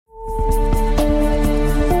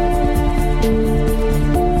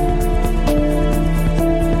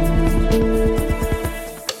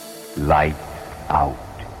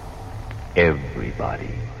everybody.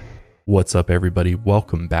 What's up, everybody?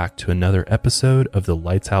 Welcome back to another episode of the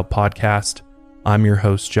Lights Out Podcast. I'm your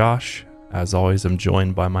host, Josh. As always, I'm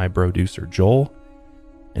joined by my producer, Joel.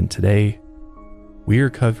 And today, we are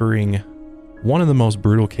covering one of the most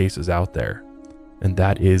brutal cases out there, and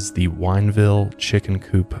that is the Wineville Chicken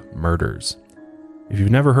Coop murders. If you've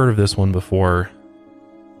never heard of this one before,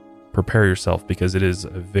 prepare yourself because it is a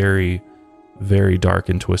very, very dark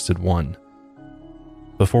and twisted one.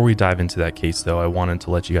 Before we dive into that case, though, I wanted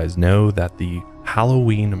to let you guys know that the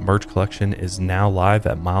Halloween merch collection is now live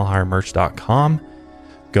at milehighermerch.com.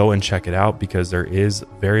 Go and check it out because there is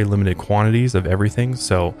very limited quantities of everything.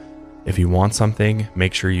 So if you want something,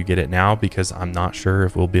 make sure you get it now because I'm not sure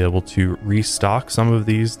if we'll be able to restock some of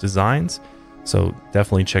these designs. So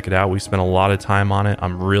definitely check it out. We spent a lot of time on it.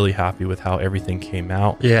 I'm really happy with how everything came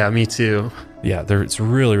out. Yeah, me too. Yeah, it's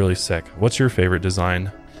really, really sick. What's your favorite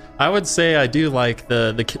design? I would say I do like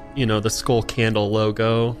the skull candle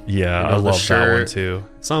logo. Yeah, I love that one too.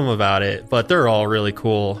 Something about it, but they're all really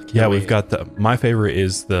cool. We've got my favorite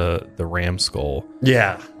is the ram skull.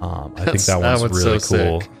 Yeah, I think that one's really so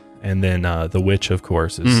cool. Sick. And then the witch, of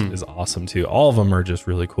course, is awesome too. All of them are just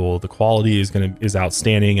really cool. The quality is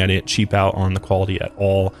outstanding. I didn't cheap out on the quality at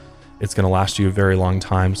all. It's going to last you a very long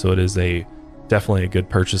time, so it is definitely a good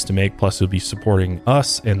purchase to make. Plus, you'll be supporting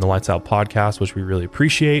us and the Lights Out Podcast, which we really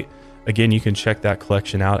appreciate. Again, you can check that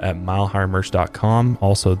collection out at milehighermerch.com.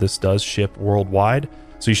 Also, this does ship worldwide,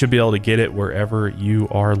 so you should be able to get it wherever you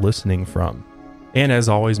are listening from. And as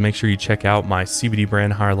always, make sure you check out my CBD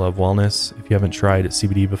brand, Higher Love Wellness. If you haven't tried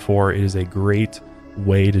CBD before, it is a great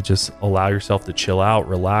way to just allow yourself to chill out,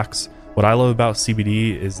 relax. What I love about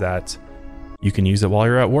CBD is that you can use it while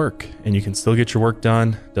you're at work and you can still get your work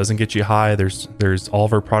done. Doesn't get you high. There's all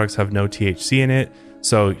of our products have no THC in it.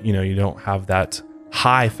 So, you don't have that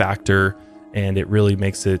high factor and it really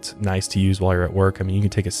makes it nice to use while you're at work. I mean, you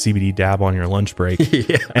can take a CBD dab on your lunch break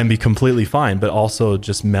and be completely fine, but also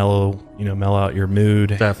just mellow out your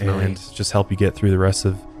mood. Definitely. And just help you get through the rest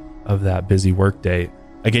of that busy work day.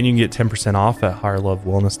 Again, you can get 10% off at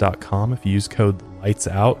higherlovewellness.com if you use code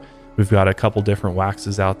LIGHTSOUT. We've got a couple different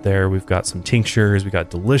waxes out there. We've got some tinctures. We've got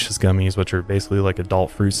delicious gummies, which are basically like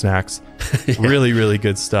adult fruit snacks. Yeah. Really, really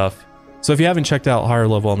good stuff. So if you haven't checked out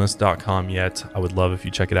higherlovewellness.com yet, I would love if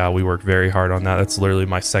you check it out. We work very hard on that. That's literally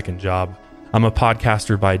my second job. I'm a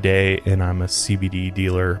podcaster by day and I'm a CBD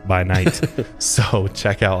dealer by night. So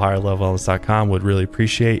check out higherlovewellness.com. Would really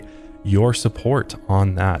appreciate your support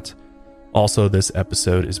on that. Also, this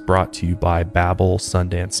episode is brought to you by Babbel,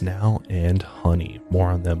 Sundance Now, and Honey. More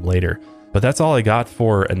on them later. But that's all I got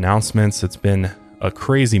for announcements. It's been a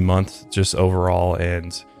crazy month just overall,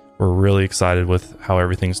 and we're really excited with how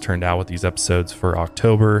everything's turned out with these episodes for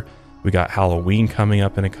October. We got Halloween coming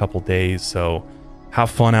up in a couple days, so have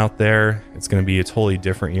fun out there. It's going to be a totally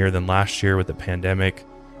different year than last year with the pandemic.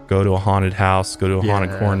 Go to a haunted house, go to a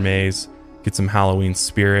haunted corn maze, get some Halloween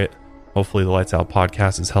spirit. Hopefully the Lights Out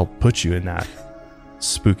Podcast has helped put you in that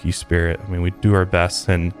spooky spirit. I mean, we do our best.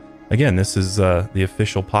 And again, this is the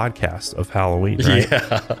official podcast of Halloween, right?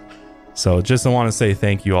 Yeah. So just want to say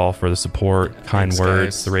thank you all for the support, kind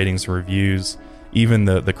words, guys. The ratings and reviews, even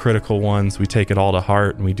the critical ones. We take it all to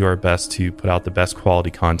heart and we do our best to put out the best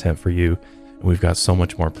quality content for you. And we've got so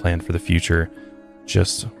much more planned for the future.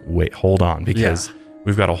 Just hold on because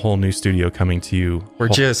we've got a whole new studio coming to you. We're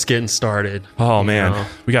just getting started. Oh, man.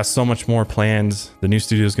 We got so much more planned. The new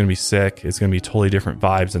studio is going to be sick. It's going to be totally different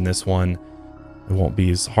vibes in this one. It won't be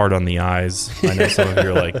as hard on the eyes. I know some of you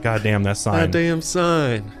are like, God damn, that sign. That damn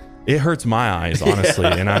sign. It hurts my eyes, honestly.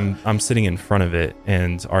 And I'm sitting in front of it.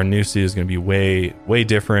 And our new studio is going to be way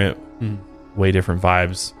different, way different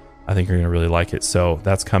vibes. I think you're going to really like it. So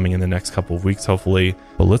that's coming in the next couple of weeks, hopefully.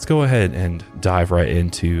 But let's go ahead and dive right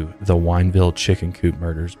into the Wineville Chicken Coop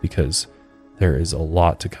murders because there is a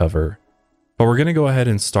lot to cover. But we're going to go ahead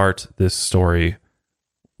and start this story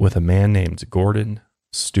with a man named Gordon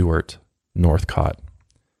Stewart Northcott.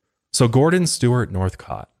 So Gordon Stewart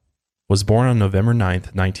Northcott was born on November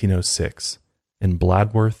 9th, 1906 in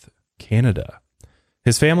Bladworth, Canada.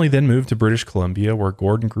 His family then moved to British Columbia where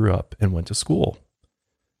Gordon grew up and went to school.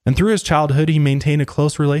 And through his childhood, he maintained a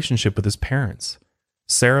close relationship with his parents,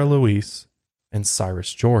 Sarah Louise and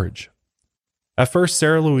Cyrus George. At first,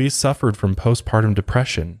 Sarah Louise suffered from postpartum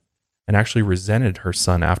depression and actually resented her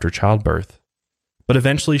son after childbirth. But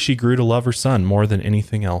eventually, she grew to love her son more than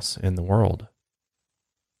anything else in the world.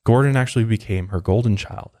 Gordon actually became her golden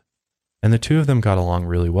child, and the two of them got along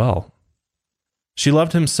really well. She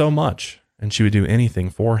loved him so much, and she would do anything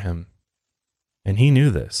for him. And he knew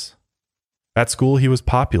this. At school, he was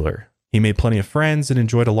popular. He made plenty of friends and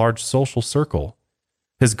enjoyed a large social circle.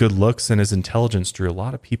 His good looks and his intelligence drew a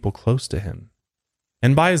lot of people close to him.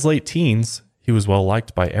 And by his late teens, he was well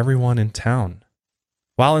liked by everyone in town.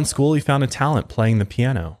 While in school, he found a talent playing the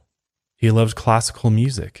piano. He loved classical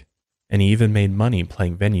music, and he even made money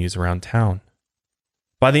playing venues around town.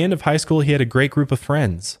 By the end of high school, he had a great group of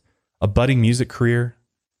friends, a budding music career,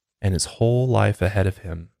 and his whole life ahead of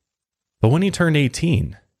him. But when he turned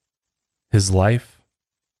 18, his life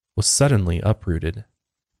was suddenly uprooted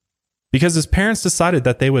because his parents decided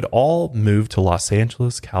that they would all move to Los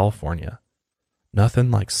Angeles, California.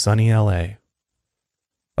 Nothing like sunny LA.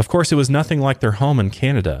 Of course, it was nothing like their home in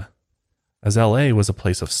Canada, as LA was a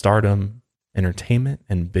place of stardom, entertainment,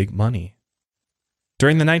 and big money.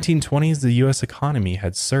 During the 1920s, the U.S. economy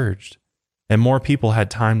had surged, and more people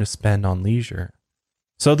had time to spend on leisure.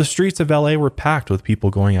 So the streets of LA were packed with people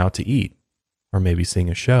going out to eat, or maybe seeing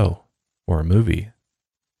a show, or a movie.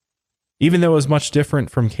 Even though it was much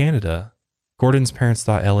different from Canada, Gordon's parents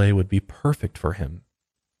thought LA would be perfect for him.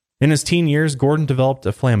 In his teen years, Gordon developed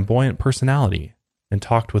a flamboyant personality and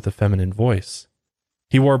talked with a feminine voice.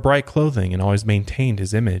 He wore bright clothing and always maintained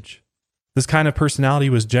his image. This kind of personality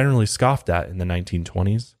was generally scoffed at in the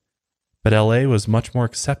 1920s, but LA was much more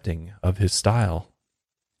accepting of his style.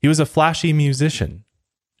 He was a flashy musician,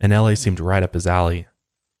 and LA seemed right up his alley,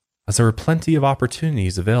 as there were plenty of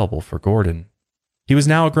opportunities available for Gordon. He was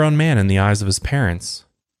now a grown man in the eyes of his parents.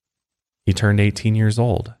 He turned 18 years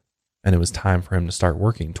old, and it was time for him to start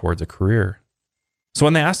working towards a career. So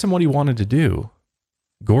when they asked him what he wanted to do,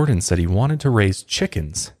 Gordon said he wanted to raise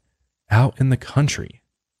chickens out in the country,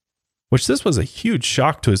 which this was a huge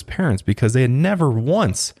shock to his parents because they had never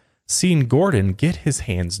once seen Gordon get his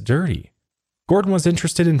hands dirty. Gordon was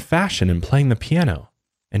interested in fashion and playing the piano,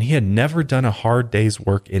 and he had never done a hard day's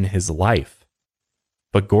work in his life.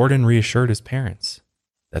 But Gordon reassured his parents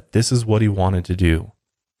that this is what he wanted to do,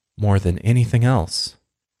 more than anything else.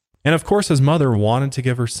 And of course, his mother wanted to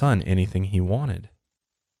give her son anything he wanted.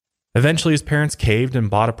 Eventually, his parents caved and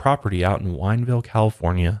bought a property out in Wineville,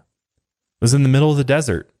 California. It was in the middle of the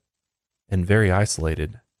desert and very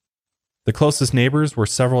isolated. The closest neighbors were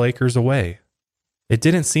several acres away. It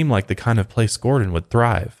didn't seem like the kind of place Gordon would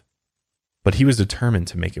thrive, but he was determined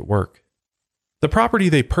to make it work. The property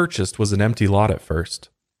they purchased was an empty lot at first,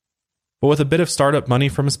 but with a bit of startup money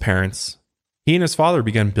from his parents, he and his father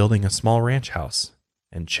began building a small ranch house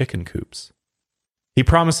and chicken coops. He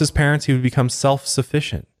promised his parents he would become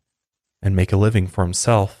self-sufficient and make a living for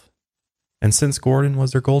himself, and since Gordon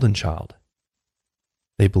was their golden child,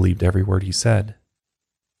 they believed every word he said.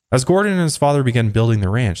 As Gordon and his father began building the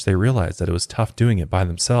ranch, they realized that it was tough doing it by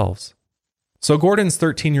themselves. So Gordon's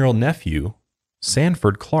 13-year-old nephew,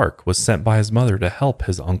 Sanford Clark, was sent by his mother to help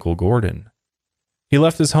his uncle Gordon. He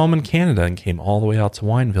left his home in Canada and came all the way out to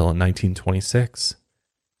Wineville in 1926.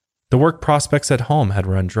 The work prospects at home had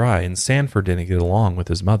run dry, and Sanford didn't get along with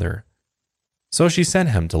his mother, so she sent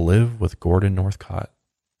him to live with Gordon Northcott.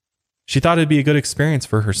 She thought it'd be a good experience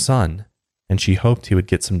for her son, and she hoped he would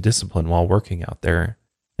get some discipline while working out there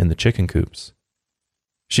in the chicken coops.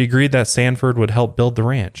 She agreed that Sanford would help build the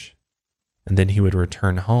ranch, and then he would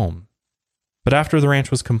return home. But after the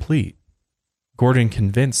ranch was complete, Gordon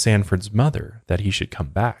convinced Sanford's mother that he should come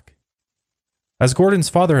back, as Gordon's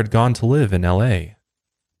father had gone to live in LA,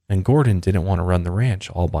 and Gordon didn't want to run the ranch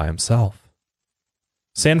all by himself.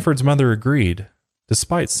 Sanford's mother agreed,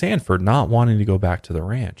 despite Sanford not wanting to go back to the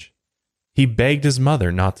ranch. He begged his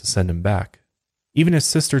mother not to send him back. Even his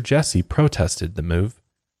sister Jessie protested the move,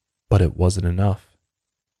 but it wasn't enough.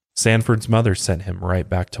 Sanford's mother sent him right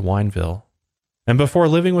back to Wineville. And before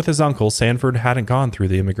living with his uncle, Sanford hadn't gone through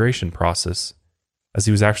the immigration process, as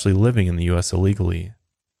he was actually living in the U.S. illegally.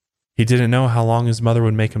 He didn't know how long his mother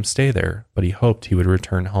would make him stay there, but he hoped he would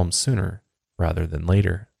return home sooner rather than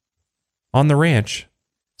later. On the ranch,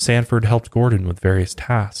 Sanford helped Gordon with various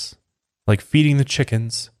tasks, like feeding the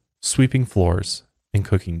chickens, sweeping floors, and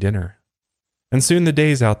cooking dinner. And soon the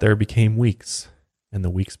days out there became weeks, and the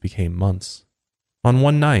weeks became months. On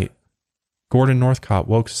one night, Gordon Northcott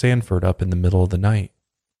woke Sanford up in the middle of the night,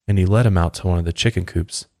 and he led him out to one of the chicken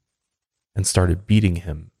coops and started beating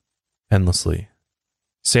him endlessly.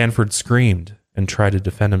 Sanford screamed and tried to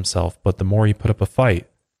defend himself, but the more he put up a fight,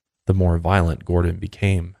 the more violent Gordon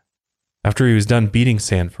became. After he was done beating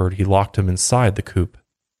Sanford, he locked him inside the coop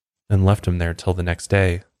and left him there till the next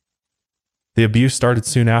day. The abuse started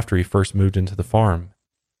soon after he first moved into the farm,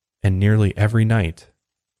 and nearly every night,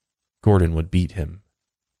 Gordon would beat him.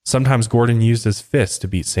 Sometimes Gordon used his fists to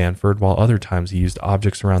beat Sanford, while other times he used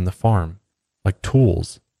objects around the farm, like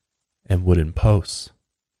tools and wooden posts.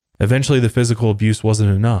 Eventually, the physical abuse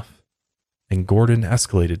wasn't enough, and Gordon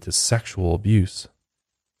escalated to sexual abuse.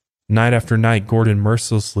 Night after night, Gordon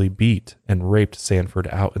mercilessly beat and raped Sanford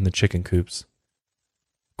out in the chicken coops.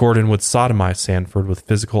 Gordon would sodomize Sanford with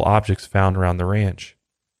physical objects found around the ranch,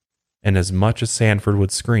 and as much as Sanford would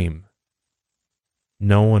scream,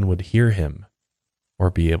 no one would hear him or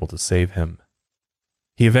be able to save him.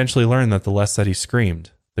 He eventually learned that the less that he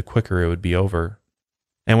screamed, the quicker it would be over.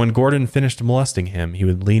 And when Gordon finished molesting him, he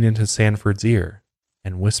would lean into Sanford's ear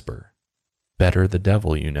and whisper, "Better the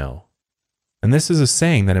devil, you know." And this is a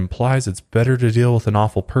saying that implies it's better to deal with an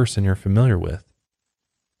awful person you're familiar with,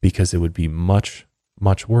 because it would be much,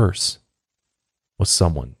 much worse with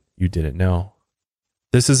someone you didn't know.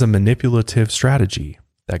 This is a manipulative strategy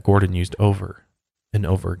that Gordon used over and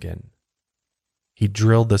over again. He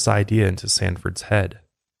drilled this idea into Sanford's head.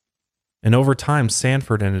 And over time,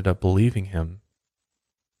 Sanford ended up believing him.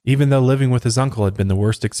 Even though living with his uncle had been the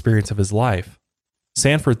worst experience of his life,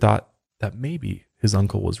 Sanford thought that maybe his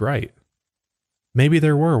uncle was right. Maybe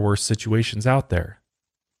there were worse situations out there,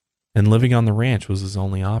 and living on the ranch was his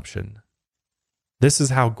only option. This is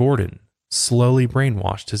how Gordon slowly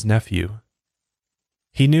brainwashed his nephew.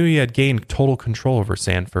 He knew he had gained total control over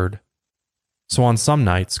Sanford, so on some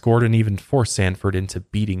nights, Gordon even forced Sanford into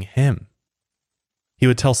beating him. He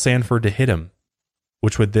would tell Sanford to hit him,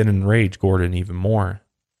 which would then enrage Gordon even more.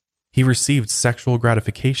 He received sexual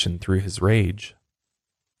gratification through his rage,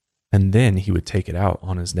 and then he would take it out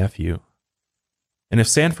on his nephew. And if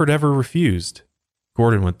Sanford ever refused,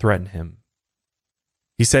 Gordon would threaten him.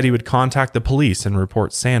 He said he would contact the police and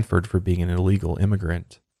report Sanford for being an illegal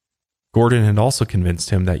immigrant. Gordon had also convinced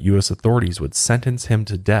him that U.S. authorities would sentence him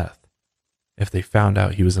to death if they found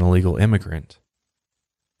out he was an illegal immigrant.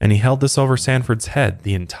 And he held this over Sanford's head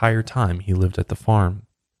the entire time he lived at the farm.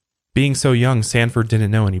 Being so young, Sanford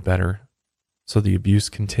didn't know any better, so the abuse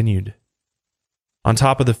continued. On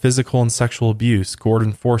top of the physical and sexual abuse,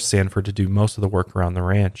 Gordon forced Sanford to do most of the work around the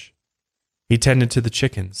ranch. He tended to the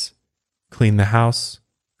chickens, cleaned the house,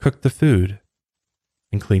 cooked the food,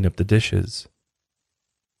 and cleaned up the dishes.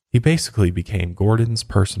 He basically became Gordon's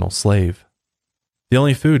personal slave. The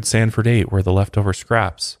only food Sanford ate were the leftover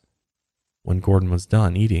scraps when Gordon was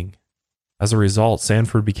done eating. As a result,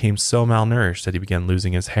 Sanford became so malnourished that he began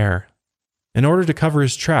losing his hair. In order to cover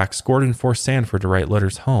his tracks, Gordon forced Sanford to write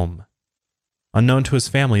letters home. Unknown to his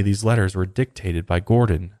family, these letters were dictated by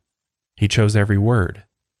Gordon. He chose every word,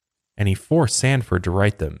 and he forced Sanford to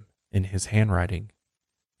write them in his handwriting.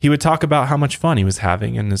 He would talk about how much fun he was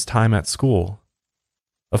having in his time at school.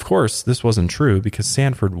 Of course, this wasn't true because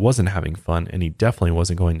Sanford wasn't having fun and he definitely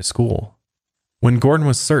wasn't going to school. When Gordon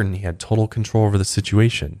was certain he had total control over the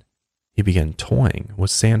situation, he began toying with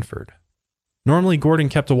Sanford. Normally, Gordon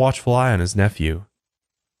kept a watchful eye on his nephew,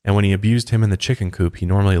 and when he abused him in the chicken coop, he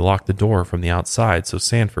normally locked the door from the outside so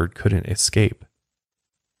Sanford couldn't escape.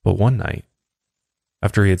 But one night,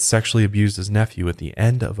 after he had sexually abused his nephew at the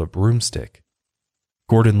end of a broomstick,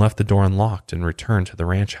 Gordon left the door unlocked and returned to the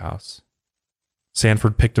ranch house.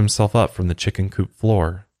 Sanford picked himself up from the chicken coop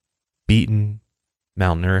floor, beaten,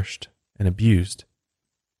 malnourished, and abused.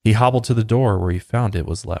 He hobbled to the door where he found it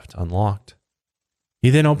was left unlocked. He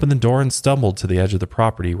then opened the door and stumbled to the edge of the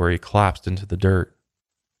property where he collapsed into the dirt.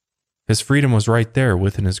 His freedom was right there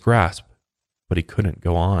within his grasp, but he couldn't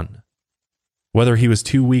go on. Whether he was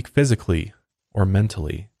too weak physically or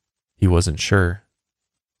mentally, he wasn't sure.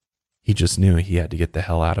 He just knew he had to get the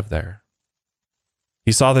hell out of there.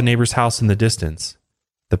 He saw the neighbor's house in the distance.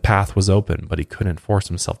 The path was open, but he couldn't force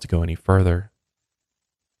himself to go any further.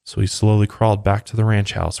 So he slowly crawled back to the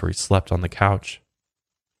ranch house where he slept on the couch.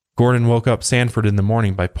 Gordon woke up Sanford in the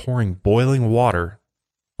morning by pouring boiling water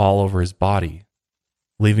all over his body,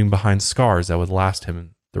 leaving behind scars that would last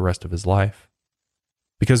him the rest of his life.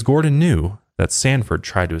 Because Gordon knew that Sanford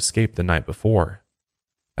tried to escape the night before,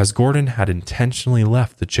 as Gordon had intentionally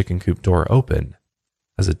left the chicken coop door open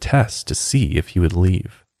as a test to see if he would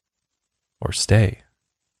leave or stay.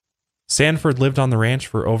 Sanford lived on the ranch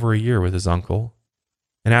for over a year with his uncle,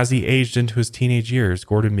 and as he aged into his teenage years,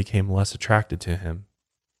 Gordon became less attracted to him.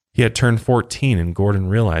 He had turned 14 and Gordon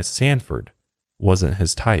realized Sanford wasn't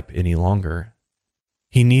his type any longer.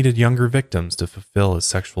 He needed younger victims to fulfill his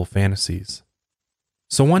sexual fantasies.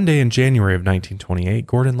 So one day in January of 1928,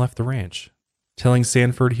 Gordon left the ranch, telling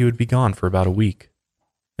Sanford he would be gone for about a week.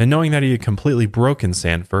 And knowing that he had completely broken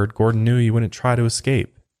Sanford, Gordon knew he wouldn't try to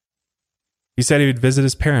escape. He said he would visit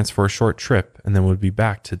his parents for a short trip and then would be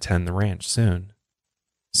back to tend the ranch soon.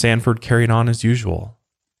 Sanford carried on as usual,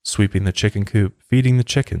 sweeping the chicken coop, feeding the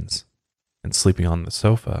chickens, and sleeping on the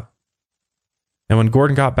sofa. And when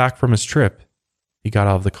Gordon got back from his trip, he got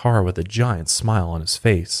out of the car with a giant smile on his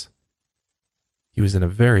face. He was in a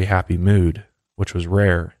very happy mood, which was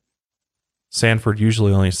rare. Sanford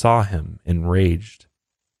usually only saw him enraged.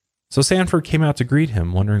 So Sanford came out to greet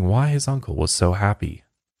him, wondering why his uncle was so happy.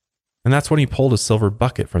 And that's when he pulled a silver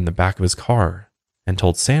bucket from the back of his car and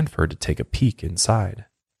told Sanford to take a peek inside.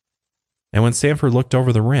 And when Sanford looked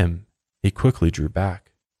over the rim, he quickly drew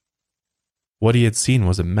back. What he had seen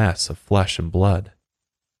was a mess of flesh and blood.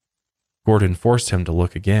 Gordon forced him to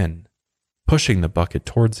look again, pushing the bucket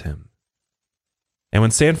towards him. And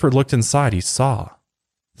when Sanford looked inside, he saw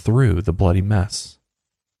through the bloody mess.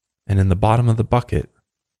 And in the bottom of the bucket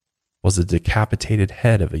was the decapitated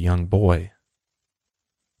head of a young boy.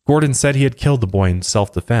 Gordon said he had killed the boy in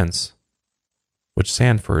self-defense, which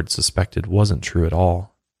Sanford suspected wasn't true at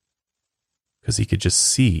all, because he could just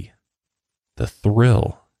see the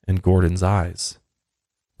thrill in Gordon's eyes.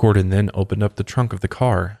 Gordon then opened up the trunk of the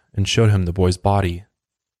car and showed him the boy's body.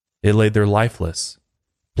 It lay there lifeless,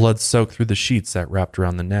 blood soaked through the sheets that wrapped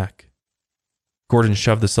around the neck. Gordon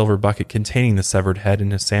shoved the silver bucket containing the severed head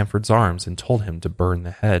into Sanford's arms and told him to burn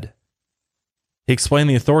the head. He explained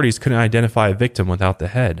the authorities couldn't identify a victim without the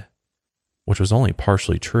head, which was only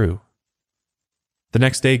partially true. The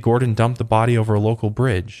next day, Gordon dumped the body over a local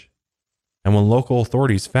bridge, and when local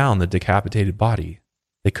authorities found the decapitated body,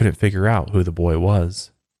 they couldn't figure out who the boy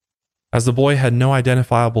was, as the boy had no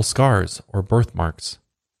identifiable scars or birthmarks,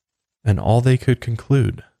 and all they could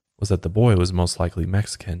conclude was that the boy was most likely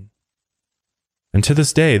Mexican. And to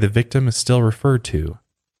this day, the victim is still referred to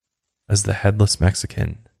as the Headless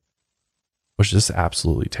Mexican, which is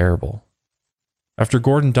absolutely terrible. After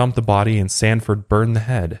Gordon dumped the body and Sanford burned the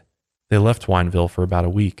head, they left Wineville for about a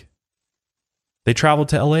week. They traveled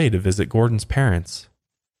to LA to visit Gordon's parents,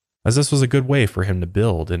 as this was a good way for him to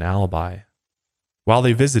build an alibi. While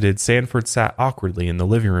they visited, Sanford sat awkwardly in the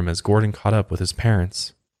living room as Gordon caught up with his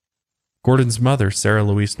parents. Gordon's mother, Sarah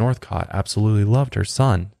Louise Northcott, absolutely loved her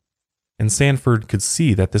son, and Sanford could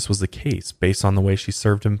see that this was the case based on the way she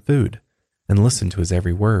served him food and listened to his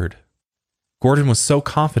every word. Gordon was so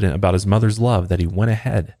confident about his mother's love that he went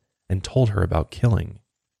ahead and told her about killing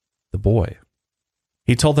the boy.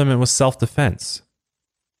 He told them it was self-defense,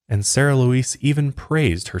 and Sarah Louise even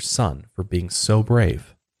praised her son for being so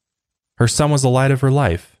brave. Her son was the light of her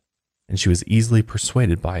life, and she was easily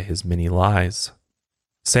persuaded by his many lies.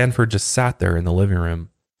 Sanford just sat there in the living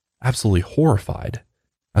room, absolutely horrified,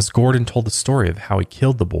 as Gordon told the story of how he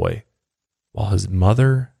killed the boy, while his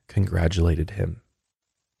mother congratulated him.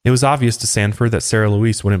 It was obvious to Sanford that Sarah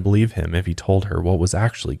Louise wouldn't believe him if he told her what was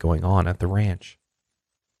actually going on at the ranch.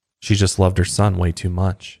 She just loved her son way too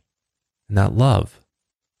much, and that love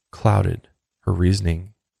clouded her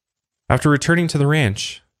reasoning. After returning to the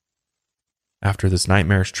ranch, after this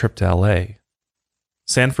nightmarish trip to LA,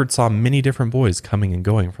 Sanford saw many different boys coming and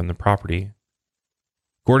going from the property.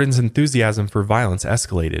 Gordon's enthusiasm for violence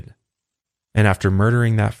escalated, and after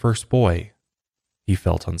murdering that first boy, he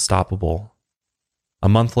felt unstoppable. A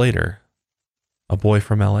month later, a boy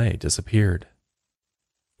from LA disappeared.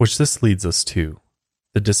 Which this leads us to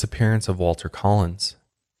the disappearance of Walter Collins.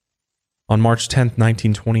 On March 10,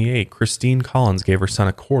 1928, Christine Collins gave her son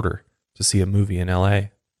a quarter to see a movie in LA.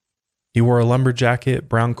 He wore a lumber jacket,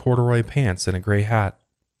 brown corduroy pants, and a gray hat.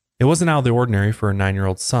 It wasn't out of the ordinary for a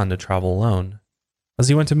 9-year-old son to travel alone, as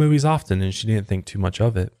he went to movies often and she didn't think too much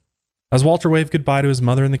of it. As Walter waved goodbye to his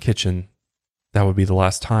mother in the kitchen, that would be the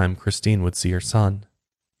last time Christine would see her son.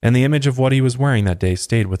 And the image of what he was wearing that day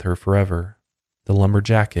stayed with her forever. The lumber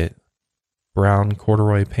jacket, brown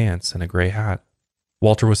corduroy pants, and a gray hat.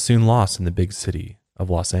 Walter was soon lost in the big city of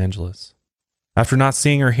Los Angeles. After not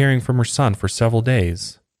seeing or hearing from her son for several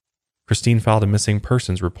days, Christine filed a missing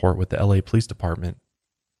persons report with the LA Police Department.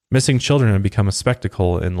 Missing children had become a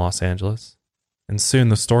spectacle in Los Angeles, and soon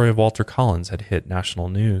the story of Walter Collins had hit national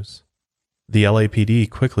news. The LAPD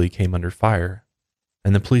quickly came under fire,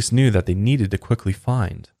 and the police knew that they needed to quickly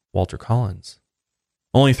find Walter Collins.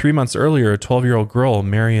 Only 3 months earlier, a 12-year-old girl,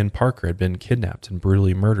 Marion Parker, had been kidnapped and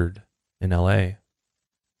brutally murdered in LA,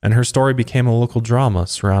 and her story became a local drama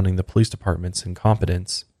surrounding the police department's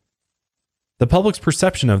incompetence. The public's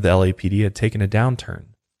perception of the LAPD had taken a downturn,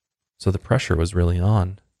 so the pressure was really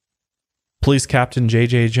on. Police Captain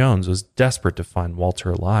J.J. Jones was desperate to find Walter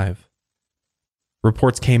alive.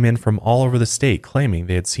 Reports came in from all over the state claiming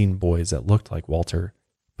they had seen boys that looked like Walter,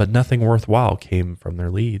 but nothing worthwhile came from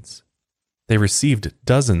their leads. They received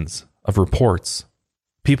dozens of reports.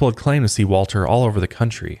 People had claimed to see Walter all over the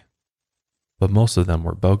country, but most of them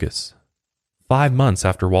were bogus. 5 months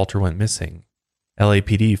after Walter went missing,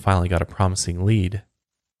 LAPD finally got a promising lead.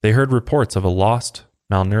 They heard reports of a lost,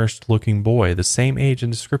 malnourished-looking boy the same age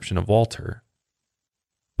and description of Walter.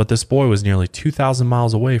 But this boy was nearly 2,000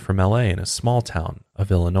 miles away from LA in a small town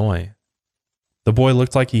of Illinois. The boy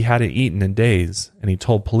looked like he hadn't eaten in days, and he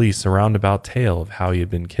told police a roundabout tale of how he had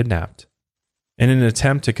been kidnapped. In an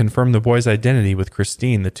attempt to confirm the boy's identity with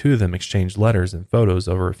Christine, the two of them exchanged letters and photos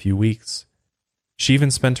over a few weeks. She even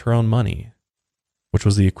spent her own money, which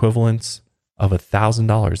was the equivalent of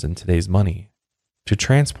 $1,000 in today's money, to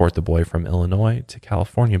transport the boy from Illinois to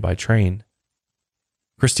California by train.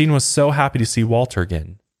 Christine was so happy to see Walter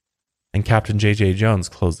again, and Captain J.J. Jones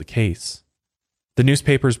closed the case. The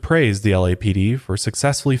newspapers praised the LAPD for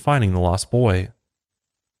successfully finding the lost boy,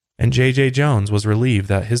 and J.J. Jones was relieved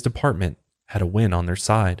that his department had a win on their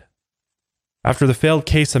side. After the failed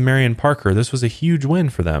case of Marion Parker, this was a huge win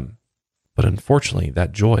for them, but unfortunately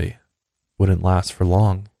that joy wouldn't last for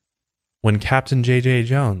long. When Captain J.J.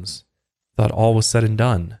 Jones thought all was said and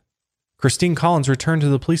done, Christine Collins returned to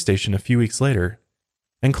the police station a few weeks later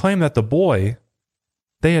and claimed that the boy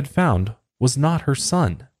they had found was not her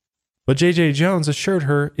son. But J.J. Jones assured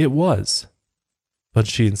her it was. But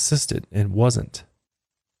she insisted it wasn't.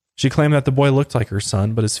 She claimed that the boy looked like her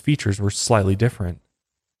son, but his features were slightly different.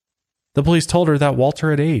 The police told her that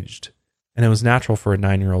Walter had aged, and it was natural for a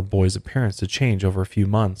 9-year-old boy's appearance to change over a few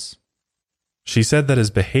months. She said that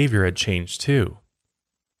his behavior had changed too,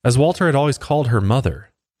 as Walter had always called her mother,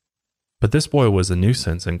 but this boy was a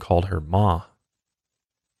nuisance and called her Ma.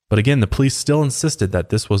 But again, the police still insisted that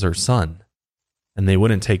this was her son, and they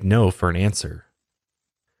wouldn't take no for an answer.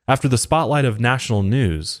 After the spotlight of national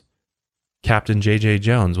news, Captain J.J.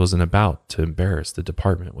 Jones wasn't about to embarrass the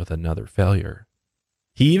department with another failure.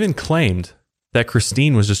 He even claimed that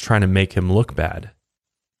Christine was just trying to make him look bad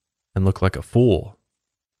and look like a fool.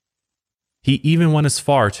 He even went as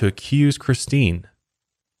far to accuse Christine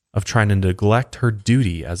of trying to neglect her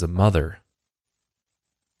duty as a mother.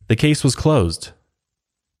 The case was closed,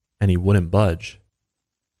 and he wouldn't budge.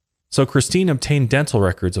 So Christine obtained dental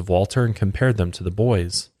records of Walter and compared them to the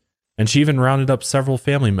boys, and she even rounded up several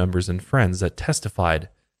family members and friends that testified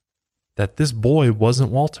that this boy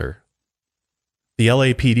wasn't Walter. The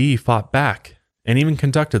LAPD fought back and even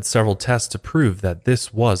conducted several tests to prove that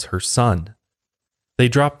this was her son. They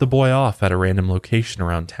dropped the boy off at a random location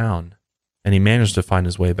around town, and he managed to find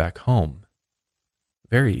his way back home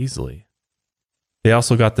very easily. They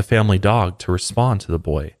also got the family dog to respond to the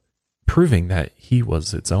boy, proving that he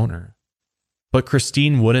was its owner. But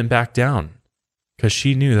Christine wouldn't back down, because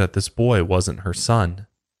she knew that this boy wasn't her son.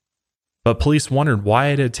 But police wondered why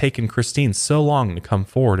it had taken Christine so long to come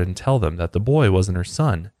forward and tell them that the boy wasn't her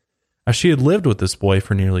son, as she had lived with this boy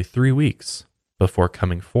for nearly 3 weeks before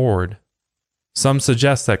coming forward. Some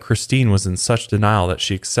suggest that Christine was in such denial that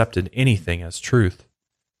she accepted anything as truth.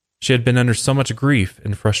 She had been under so much grief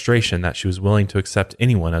and frustration that she was willing to accept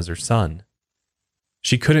anyone as her son.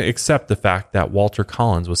 She couldn't accept the fact that Walter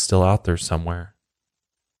Collins was still out there somewhere.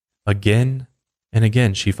 Again and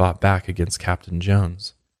again she fought back against Captain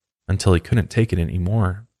Jones, until he couldn't take it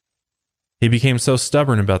anymore. He became so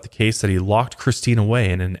stubborn about the case that he locked Christine away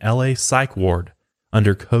in an LA psych ward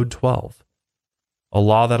under Code 12, a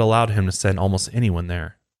law that allowed him to send almost anyone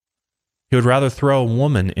there. He would rather throw a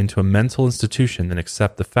woman into a mental institution than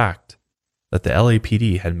accept the fact that the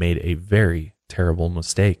LAPD had made a very terrible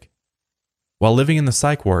mistake. While living in the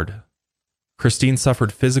psych ward, Christine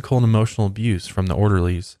suffered physical and emotional abuse from the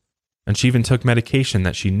orderlies, and she even took medication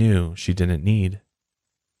that she knew she didn't need.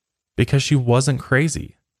 Because she wasn't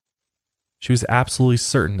crazy. She was absolutely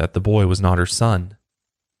certain that the boy was not her son.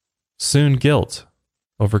 Soon guilt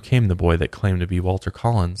overcame the boy that claimed to be Walter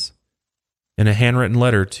Collins. In a handwritten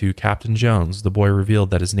letter to Captain Jones, the boy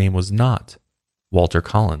revealed that his name was not Walter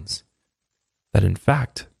Collins, that in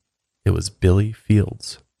fact, it was Billy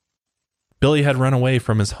Fields. Billy had run away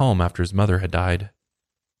from his home after his mother had died,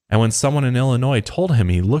 and when someone in Illinois told him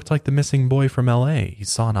he looked like the missing boy from LA, he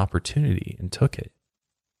saw an opportunity and took it.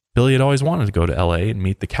 Billy had always wanted to go to LA and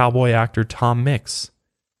meet the cowboy actor Tom Mix,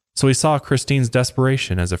 so he saw Christine's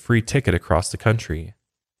desperation as a free ticket across the country.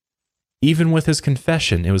 Even with his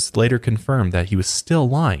confession, it was later confirmed that he was still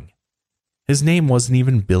lying. His name wasn't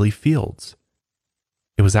even Billy Fields.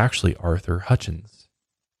 It was actually Arthur Hutchins.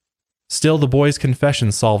 Still, the boy's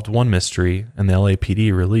confession solved one mystery, and the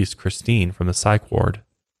LAPD released Christine from the psych ward.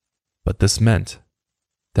 But this meant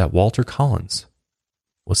that Walter Collins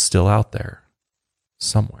was still out there,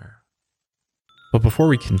 somewhere. But before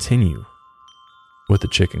we continue with the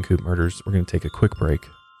Chicken Coop murders, we're going to take a quick break,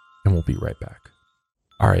 and we'll be right back.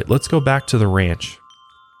 All right, let's go back to the ranch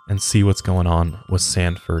and see what's going on with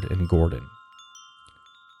Sanford and Gordon.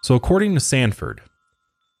 So according to Sanford,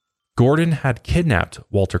 Gordon had kidnapped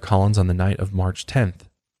Walter Collins on the night of March 10th,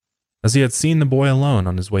 as he had seen the boy alone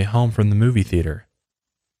on his way home from the movie theater,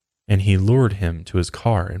 and he lured him to his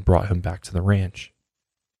car and brought him back to the ranch.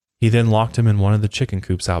 He then locked him in one of the chicken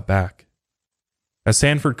coops out back. As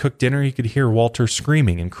Sanford cooked dinner, he could hear Walter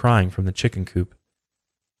screaming and crying from the chicken coop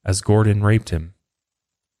as Gordon raped him.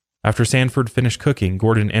 After Sanford finished cooking,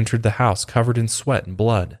 Gordon entered the house covered in sweat and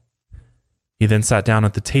blood. He then sat down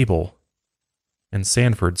at the table, and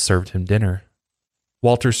Sanford served him dinner.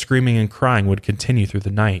 Walter's screaming and crying would continue through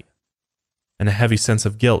the night, and a heavy sense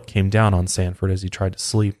of guilt came down on Sanford as he tried to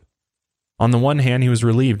sleep. On the one hand, he was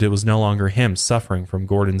relieved it was no longer him suffering from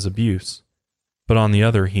Gordon's abuse, but on the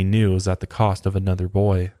other, he knew it was at the cost of another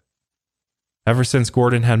boy. Ever since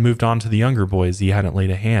Gordon had moved on to the younger boys, he hadn't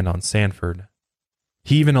laid a hand on Sanford.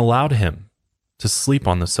 He even allowed him to sleep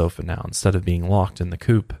on the sofa now instead of being locked in the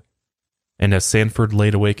coop. And as Sanford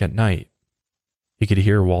laid awake at night, he could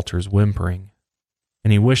hear Walter's whimpering,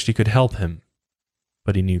 and he wished he could help him,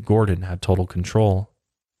 but he knew Gordon had total control.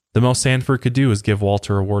 The most Sanford could do was give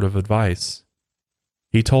Walter a word of advice.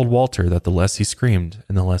 He told Walter that the less he screamed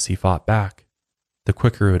and the less he fought back, the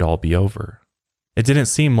quicker it would all be over. It didn't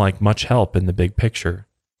seem like much help in the big picture,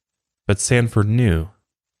 but Sanford knew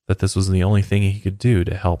that this was the only thing he could do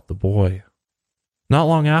to help the boy. Not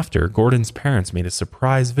long after, Gordon's parents made a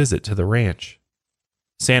surprise visit to the ranch.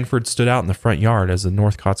 Sanford stood out in the front yard as the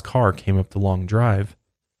Northcott's car came up the long drive,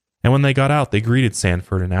 and when they got out, they greeted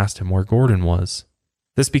Sanford and asked him where Gordon was.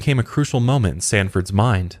 This became a crucial moment in Sanford's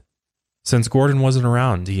mind. Since Gordon wasn't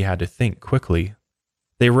around, he had to think quickly.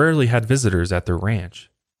 They rarely had visitors at their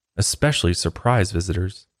ranch, especially surprise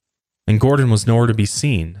visitors, and Gordon was nowhere to be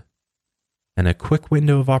seen, and a quick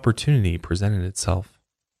window of opportunity presented itself.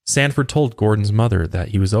 Sanford told Gordon's mother that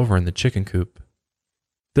he was over in the chicken coop.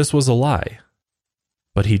 This was a lie,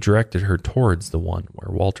 but he directed her towards the one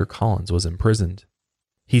where Walter Collins was imprisoned.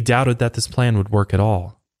 He doubted that this plan would work at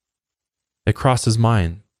all. It crossed his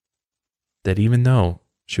mind that even though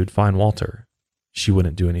she would find Walter, she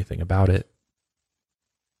wouldn't do anything about it.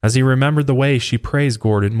 As he remembered the way she praised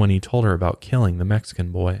Gordon when he told her about killing the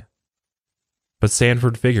Mexican boy. But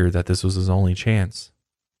Sanford figured that this was his only chance.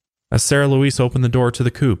 As Sarah Louise opened the door to the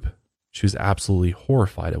coop, she was absolutely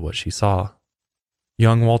horrified at what she saw.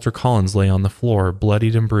 Young Walter Collins lay on the floor,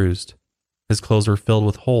 bloodied and bruised. His clothes were filled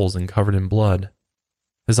with holes and covered in blood.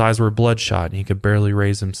 His eyes were bloodshot and he could barely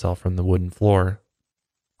raise himself from the wooden floor.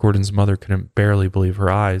 Gordon's mother couldn't barely believe her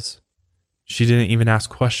eyes. She didn't even ask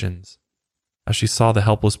questions. As she saw the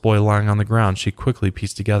helpless boy lying on the ground, she quickly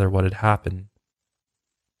pieced together what had happened.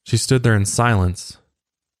 She stood there in silence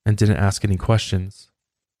and didn't ask any questions.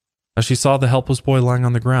 As she saw the helpless boy lying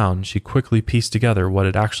on the ground, she quickly pieced together what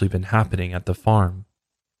had actually been happening at the farm.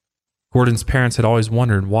 Gordon's parents had always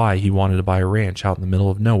wondered why he wanted to buy a ranch out in the middle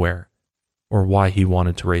of nowhere, or why he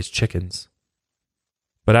wanted to raise chickens.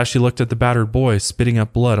 But as she looked at the battered boy spitting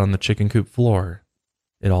up blood on the chicken coop floor,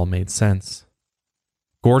 it all made sense.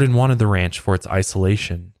 Gordon wanted the ranch for its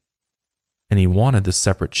isolation, and he wanted the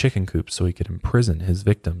separate chicken coop so he could imprison his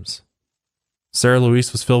victims. Sarah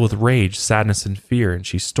Louise was filled with rage, sadness, and fear, and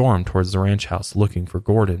she stormed towards the ranch house looking for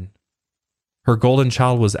Gordon. Her golden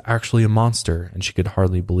child was actually a monster, and she could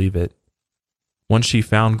hardly believe it. Once she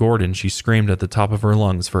found Gordon, she screamed at the top of her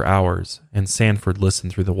lungs for hours, and Sanford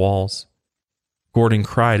listened through the walls. Gordon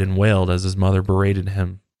cried and wailed as his mother berated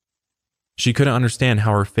him. She couldn't understand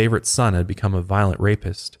how her favorite son had become a violent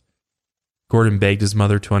rapist. Gordon begged his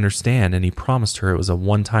mother to understand, and he promised her it was a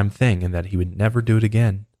one-time thing and that he would never do it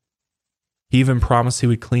again. He even promised he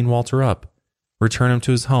would clean Walter up, return him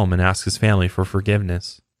to his home, and ask his family for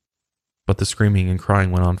forgiveness. But the screaming and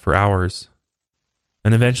crying went on for hours.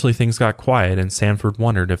 And eventually things got quiet, and Sanford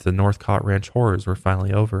wondered if the Northcott Ranch horrors were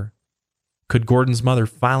finally over. Could Gordon's mother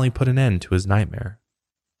finally put an end to his nightmare?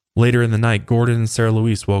 Later in the night, Gordon and Sarah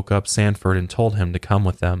Louise woke up Sanford and told him to come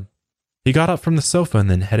with them. He got up from the sofa and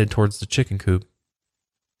then headed towards the chicken coop.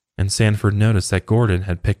 And Sanford noticed that Gordon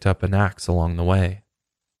had picked up an axe along the way.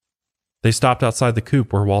 They stopped outside the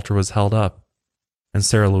coop where Walter was held up, and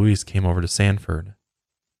Sarah Louise came over to Sanford.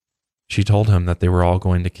 She told him that they were all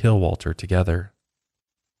going to kill Walter together,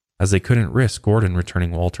 as they couldn't risk Gordon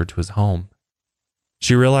returning Walter to his home.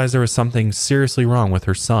 She realized there was something seriously wrong with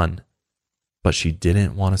her son, but she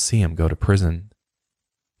didn't want to see him go to prison.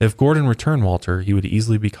 If Gordon returned Walter, he would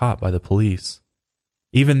easily be caught by the police.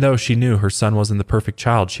 Even though she knew her son wasn't the perfect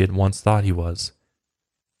child she had once thought he was,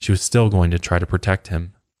 she was still going to try to protect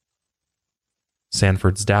him.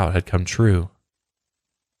 Sanford's doubt had come true.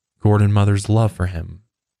 Gordon's mother's love for him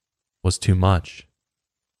was too much.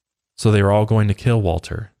 So they were all going to kill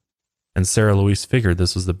Walter, and Sarah Louise figured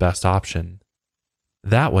this was the best option.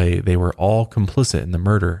 That way, they were all complicit in the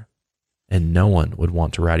murder, and no one would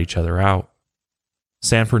want to rat each other out.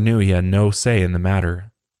 Sanford knew he had no say in the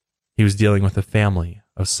matter. He was dealing with a family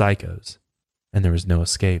of psychos, and there was no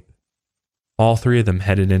escape. All three of them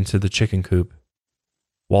headed into the chicken coop.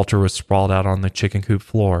 Walter was sprawled out on the chicken coop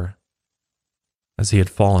floor, as he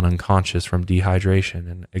had fallen unconscious from dehydration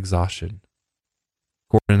and exhaustion.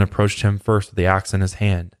 Gordon approached him first with the axe in his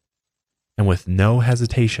hand, and with no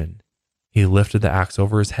hesitation, he lifted the axe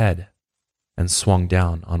over his head and swung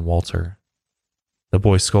down on Walter. The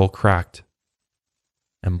boy's skull cracked,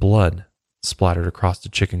 and blood splattered across the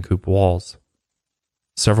chicken coop walls.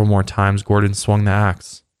 Several more times Gordon swung the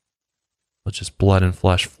axe, with just blood and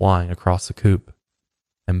flesh flying across the coop,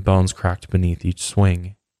 and bones cracked beneath each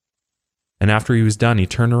swing. And after he was done, he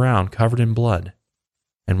turned around, covered in blood,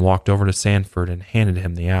 and walked over to Sanford and handed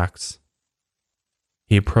him the axe.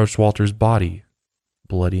 He approached Walter's body,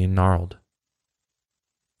 bloody and gnarled.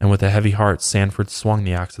 And with a heavy heart, Sanford swung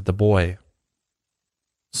the axe at the boy.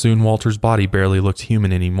 Soon Walter's body barely looked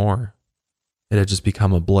human anymore. It had just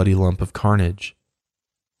become a bloody lump of carnage.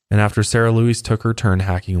 And after Sarah Louise took her turn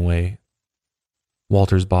hacking away,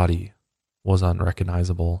 Walter's body was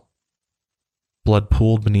unrecognizable. Blood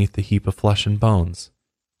pooled beneath the heap of flesh and bones,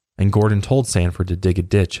 and Gordon told Sanford to dig a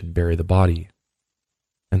ditch and bury the body.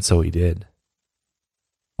 And so he did.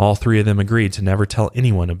 All three of them agreed to never tell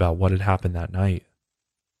anyone about what had happened that night.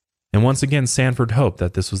 And once again, Sanford hoped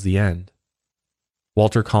that this was the end.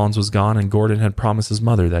 Walter Collins was gone, and Gordon had promised his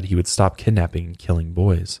mother that he would stop kidnapping and killing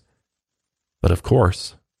boys. But of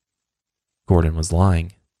course, Gordon was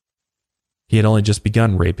lying. He had only just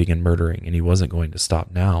begun raping and murdering, and he wasn't going to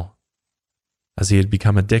stop now, as he had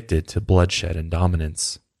become addicted to bloodshed and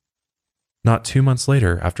dominance. Not 2 months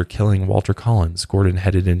later, after killing Walter Collins, Gordon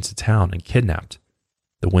headed into town and kidnapped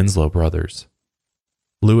the Winslow brothers.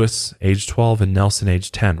 Lewis, age 12, and Nelson,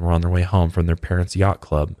 age 10, were on their way home from their parents' yacht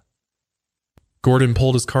club. Gordon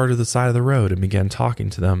pulled his car to the side of the road and began talking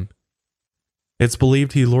to them. It's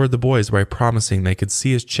believed he lured the boys by promising they could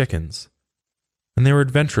see his chickens. And they were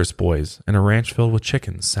adventurous boys, and a ranch filled with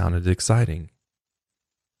chickens sounded exciting.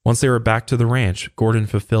 Once they were back to the ranch, Gordon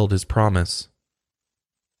fulfilled his promise.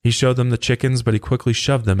 He showed them the chickens, but he quickly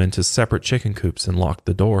shoved them into separate chicken coops and locked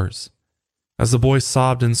the doors. As the boys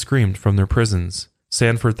sobbed and screamed from their prisons,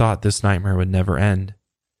 Sanford thought this nightmare would never end.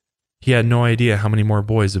 He had no idea how many more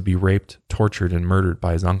boys would be raped, tortured, and murdered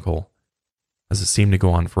by his uncle, as it seemed to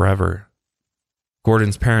go on forever.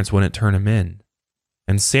 Gordon's parents wouldn't turn him in,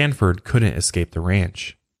 and Sanford couldn't escape the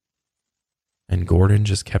ranch. And Gordon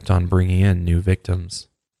just kept on bringing in new victims.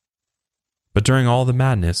 But during all the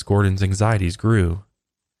madness, Gordon's anxieties grew.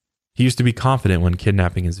 He used to be confident when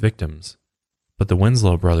kidnapping his victims, but the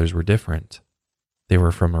Winslow brothers were different. They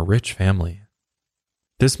were from a rich family.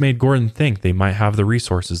 This made Gordon think they might have the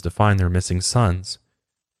resources to find their missing sons.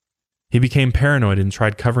 He became paranoid and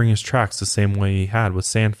tried covering his tracks the same way he had with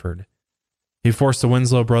Sanford. He forced the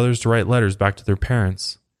Winslow brothers to write letters back to their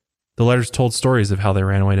parents. The letters told stories of how they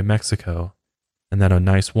ran away to Mexico, and that a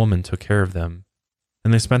nice woman took care of them,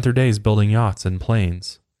 and they spent their days building yachts and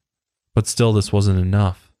planes. But still, this wasn't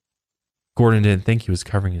enough. Gordon didn't think he was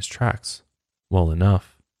covering his tracks well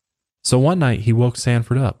enough. So one night he woke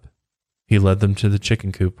Sanford up. He led them to the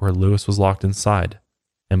chicken coop where Lewis was locked inside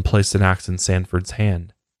and placed an axe in Sanford's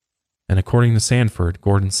hand. And according to Sanford,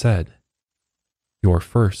 Gordon said, "You're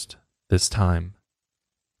first this time."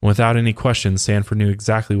 Without any question, Sanford knew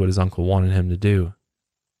exactly what his uncle wanted him to do.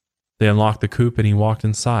 They unlocked the coop and he walked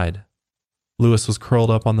inside. Lewis was curled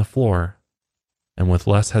up on the floor, and with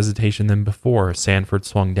less hesitation than before, Sanford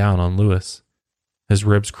swung down on Lewis. His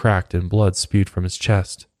ribs cracked and blood spewed from his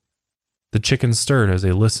chest. The chickens stirred as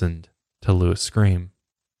they listened to Lewis scream.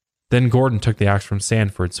 Then Gordon took the axe from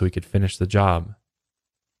Sanford so he could finish the job,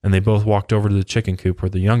 and they both walked over to the chicken coop where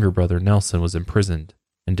the younger brother Nelson was imprisoned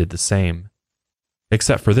and did the same.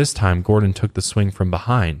 Except for this time, Gordon took the swing from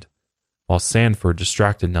behind, while Sanford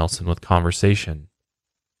distracted Nelson with conversation.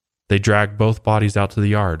 They dragged both bodies out to the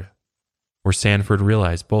yard, where Sanford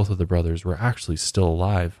realized both of the brothers were actually still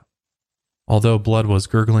alive, although blood was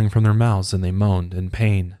gurgling from their mouths and they moaned in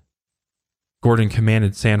pain. Gordon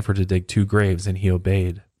commanded Sanford to dig 2 graves, and he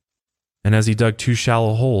obeyed. And as he dug 2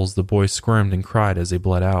 shallow holes, the boys squirmed and cried as they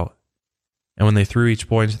bled out. And when they threw each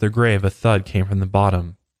boy into their grave, a thud came from the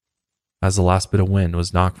bottom, as the last bit of wind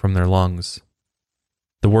was knocked from their lungs.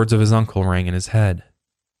 The words of his uncle rang in his head.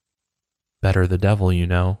 "Better the devil, you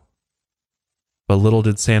know." But little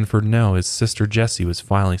did Sanford know his sister Jessie was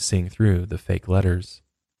finally seeing through the fake letters.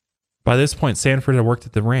 By this point, Sanford had worked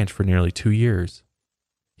at the ranch for nearly 2 years.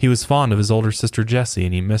 He was fond of his older sister Jessie,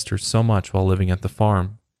 and he missed her so much while living at the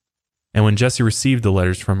farm. And when Jessie received the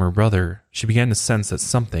letters from her brother, she began to sense that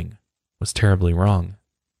something was terribly wrong,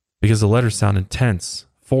 because the letters sounded tense,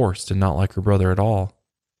 forced, and not like her brother at all.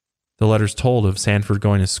 The letters told of Sanford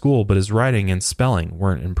going to school, but his writing and spelling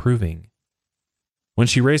weren't improving. When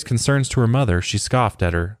she raised concerns to her mother, she scoffed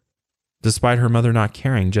at her. Despite her mother not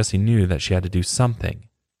caring, Jessie knew that she had to do something.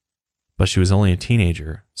 But she was only a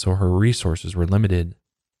teenager, so her resources were limited.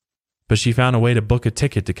 But she found a way to book a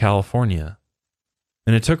ticket to California.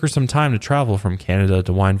 And it took her some time to travel from Canada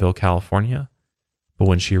to Wineville, California. But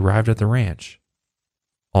when she arrived at the ranch,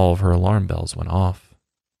 all of her alarm bells went off.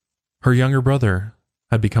 Her younger brother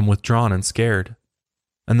had become withdrawn and scared,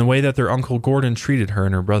 and the way that their Uncle Gordon treated her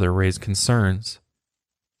and her brother raised concerns.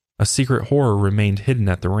 A secret horror remained hidden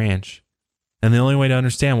at the ranch, and the only way to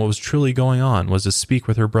understand what was truly going on was to speak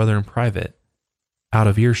with her brother in private, out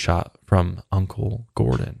of earshot from Uncle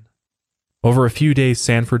Gordon. Over a few days,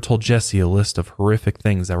 Sanford told Jessie a list of horrific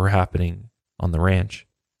things that were happening on the ranch.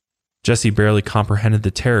 Jessie barely comprehended the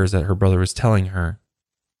terrors that her brother was telling her,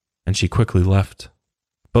 and she quickly left.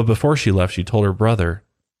 But before she left, she told her brother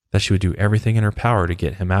that she would do everything in her power to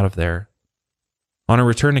get him out of there. On her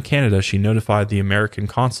return to Canada, she notified the American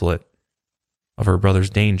consulate of her brother's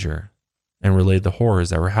danger and relayed the horrors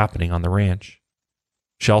that were happening on the ranch.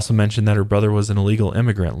 She also mentioned that her brother was an illegal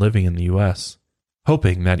immigrant living in the U.S.,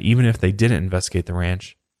 hoping that even if they didn't investigate the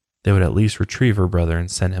ranch, they would at least retrieve her brother and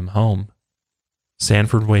send him home.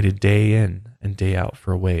 Sanford waited day in and day out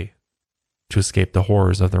for a way to escape the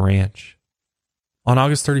horrors of the ranch. On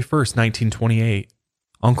August 31st, 1928,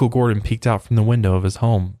 Uncle Gordon peeked out from the window of his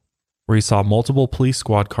home, where he saw multiple police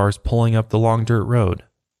squad cars pulling up the long dirt road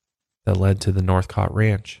that led to the Northcott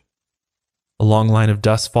Ranch. A long line of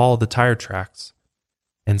dust followed the tire tracks,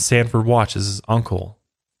 and Sanford watched as his uncle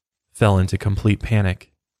fell into complete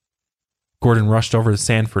panic. Gordon rushed over to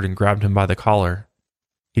Sanford and grabbed him by the collar.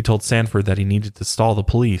 He told Sanford that he needed to stall the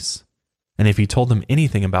police, and if he told them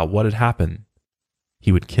anything about what had happened,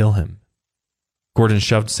 he would kill him. Gordon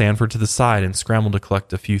shoved Sanford to the side and scrambled to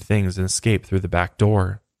collect a few things and escape through the back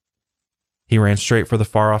door. He ran straight for the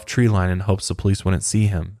far-off tree line in hopes the police wouldn't see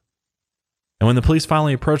him. And when the police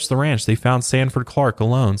finally approached the ranch, they found Sanford Clark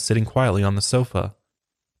alone, sitting quietly on the sofa.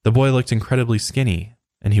 The boy looked incredibly skinny,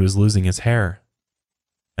 and he was losing his hair.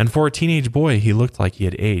 And for a teenage boy, he looked like he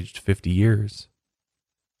had aged 50 years.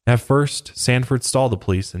 At first, Sanford stalled the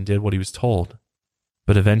police and did what he was told.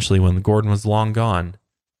 But eventually, when Gordon was long gone,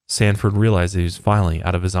 Sanford realized that he was finally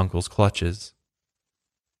out of his uncle's clutches.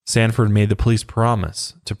 Sanford made the police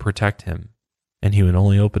promise to protect him, and he would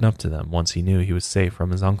only open up to them once he knew he was safe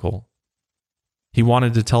from his uncle. He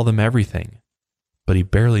wanted to tell them everything, but he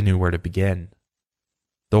barely knew where to begin.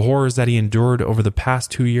 The horrors that he endured over the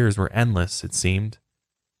past 2 years were endless, it seemed.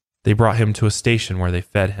 They brought him to a station where they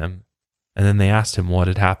fed him, and then they asked him what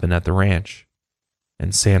had happened at the ranch,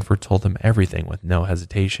 and Sanford told them everything with no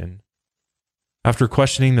hesitation. After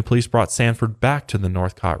questioning, the police brought Sanford back to the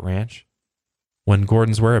Northcott Ranch, when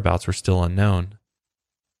Gordon's whereabouts were still unknown.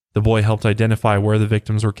 The boy helped identify where the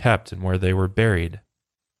victims were kept and where they were buried,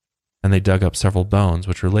 and they dug up several bones,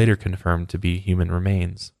 which were later confirmed to be human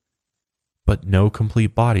remains. But no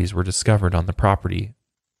complete bodies were discovered on the property.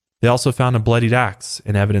 They also found a bloodied axe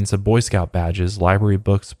and evidence of Boy Scout badges, library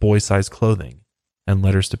books, boy-sized clothing, and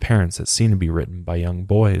letters to parents that seemed to be written by young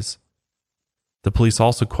boys. The police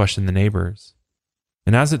also questioned the neighbors.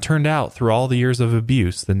 And as it turned out, through all the years of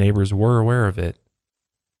abuse, the neighbors were aware of it.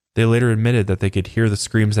 They later admitted that they could hear the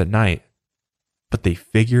screams at night, but they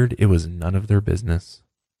figured it was none of their business.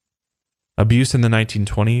 Abuse in the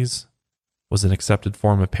 1920s was an accepted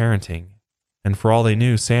form of parenting, and for all they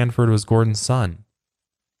knew, Sanford was Gordon's son.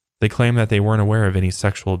 They claimed that they weren't aware of any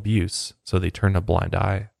sexual abuse, so they turned a blind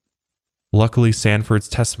eye. Luckily, Sanford's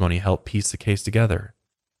testimony helped piece the case together,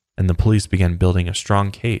 and the police began building a strong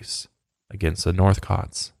case against the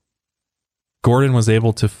Northcotts. Gordon was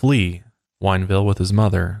able to flee Wineville with his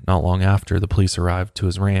mother not long after the police arrived to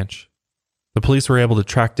his ranch. The police were able to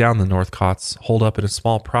track down the Northcotts, holed up in a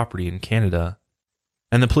small property in Canada,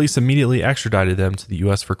 and the police immediately extradited them to the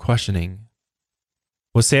U.S. for questioning.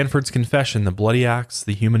 With Sanford's confession, the bloody axe,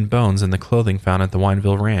 the human bones, and the clothing found at the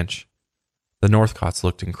Wineville Ranch, the Northcotts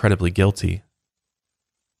looked incredibly guilty.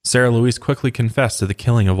 Sarah Louise quickly confessed to the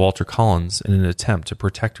killing of Walter Collins in an attempt to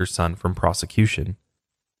protect her son from prosecution.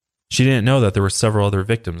 She didn't know that there were several other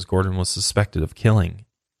victims Gordon was suspected of killing.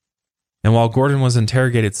 And while Gordon was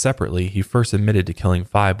interrogated separately, he first admitted to killing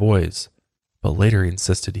 5 boys, but later he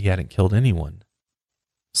insisted he hadn't killed anyone.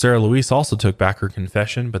 Sarah Louise also took back her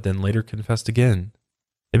confession, but then later confessed again.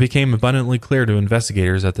 It became abundantly clear to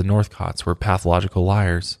investigators that the Northcotts were pathological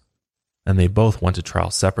liars, and they both went to trial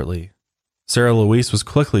separately. Sarah Louise was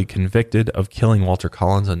quickly convicted of killing Walter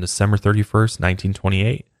Collins on December 31st,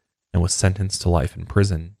 1928, and was sentenced to life in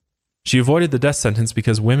prison. She avoided the death sentence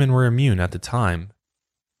because women were immune at the time.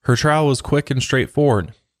 Her trial was quick and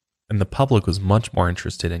straightforward, and the public was much more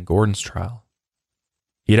interested in Gordon's trial.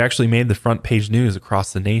 He had actually made the front page news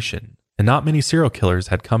across the nation, and not many serial killers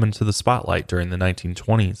had come into the spotlight during the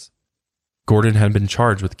 1920s. Gordon had been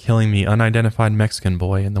charged with killing the unidentified Mexican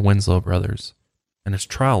boy and the Winslow brothers, and his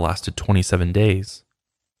trial lasted 27 days.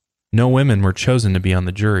 No women were chosen to be on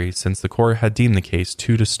the jury since the court had deemed the case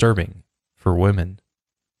too disturbing for women.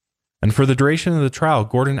 And for the duration of the trial,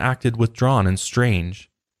 Gordon acted withdrawn and strange.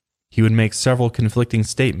 He would make several conflicting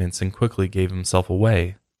statements and quickly gave himself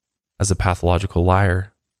away as a pathological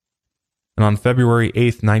liar. And on February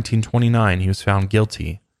 8, 1929, he was found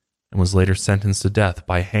guilty and was later sentenced to death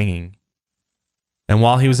by hanging. And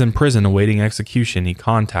while he was in prison awaiting execution, he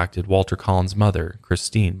contacted Walter Collins' mother,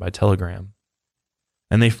 Christine, by telegram.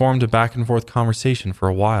 And they formed a back-and-forth conversation for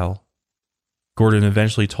a while. Gordon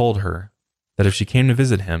eventually told her that if she came to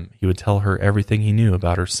visit him, he would tell her everything he knew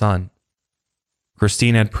about her son.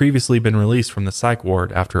 Christine had previously been released from the psych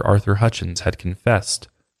ward after Arthur Hutchins had confessed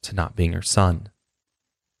to not being her son.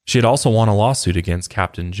 She had also won a lawsuit against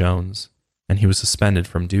Captain Jones, and he was suspended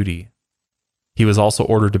from duty. He was also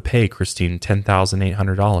ordered to pay Christine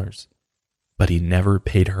 $10,800, but he never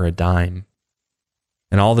paid her a dime.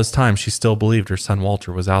 And all this time, she still believed her son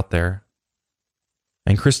Walter was out there.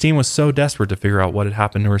 And Christine was so desperate to figure out what had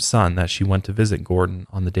happened to her son that she went to visit Gordon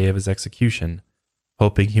on the day of his execution,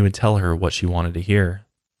 hoping he would tell her what she wanted to hear.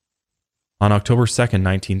 On October 2nd,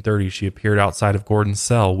 1930, she appeared outside of Gordon's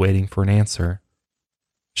cell waiting for an answer.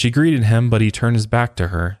 She greeted him, but he turned his back to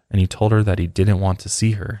her, and he told her that he didn't want to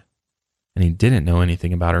see her, and he didn't know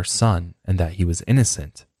anything about her son, and that he was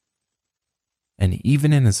innocent. And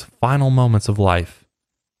even in his final moments of life,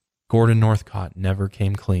 Gordon Northcott never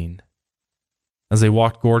came clean. As they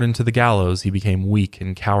walked Gordon to the gallows, he became weak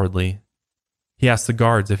and cowardly. He asked the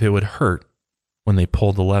guards if it would hurt when they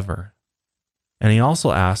pulled the lever. And he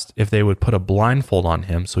also asked if they would put a blindfold on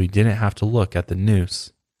him so he didn't have to look at the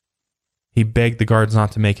noose. He begged the guards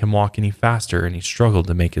not to make him walk any faster, and he struggled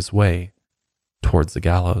to make his way towards the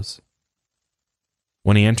gallows.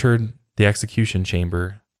 When he entered the execution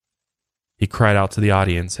chamber, he cried out to the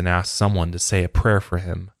audience and asked someone to say a prayer for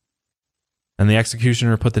him. And the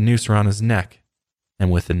executioner put the noose around his neck, and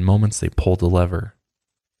within moments they pulled the lever.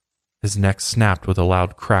 His neck snapped with a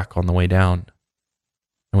loud crack on the way down.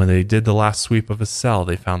 And when they did the last sweep of his cell,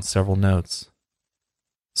 they found several notes.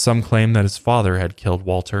 Some claimed that his father had killed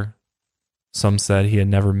Walter. Some said he had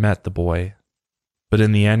never met the boy. But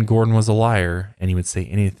in the end, Gordon was a liar, and he would say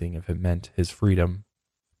anything if it meant his freedom.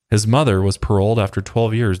 His mother was paroled after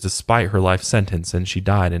 12 years despite her life sentence, and she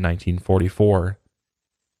died in 1944.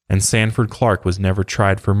 And Sanford Clark was never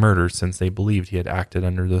tried for murder since they believed he had acted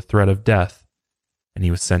under the threat of death, and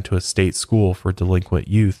he was sent to a state school for delinquent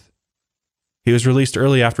youth. He was released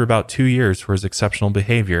early after about 2 years for his exceptional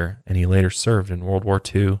behavior, and he later served in World War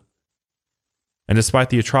II. And despite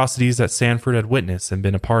the atrocities that Sanford had witnessed and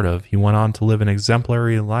been a part of, he went on to live an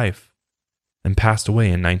exemplary life and passed away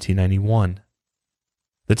in 1991.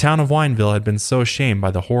 The town of Wineville had been so ashamed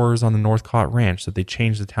by the horrors on the Northcott Ranch that they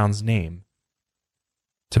changed the town's name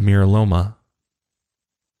to Miraloma.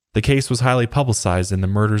 The case was highly publicized, and the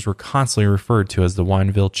murders were constantly referred to as the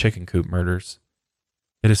Wineville Chicken Coop murders.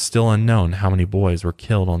 It is still unknown how many boys were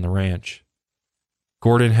killed on the ranch.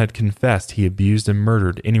 Gordon had confessed he abused and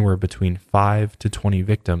murdered anywhere between 5 to 20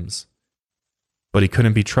 victims, but he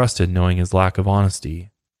couldn't be trusted knowing his lack of honesty,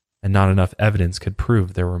 and not enough evidence could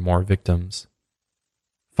prove there were more victims.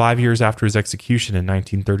 5 years after his execution in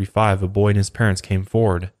 1935, a boy and his parents came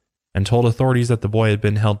forward and told authorities that the boy had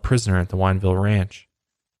been held prisoner at the Wineville Ranch.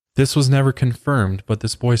 This was never confirmed, but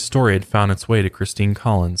this boy's story had found its way to Christine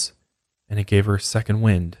Collins, and it gave her a second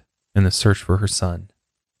wind in the search for her son.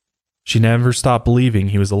 She never stopped believing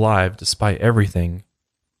he was alive despite everything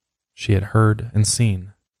she had heard and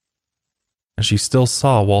seen. And she still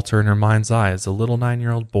saw Walter in her mind's eye as a little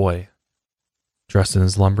 9-year-old boy, dressed in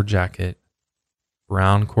his lumber jacket,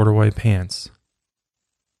 brown corduroy pants,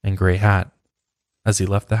 and gray hat, as he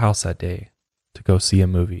left the house that day to go see a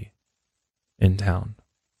movie in town.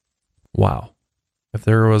 Wow. If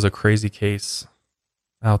there was a crazy case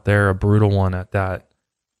out there, a brutal one at that,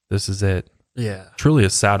 this is it. Yeah. Truly a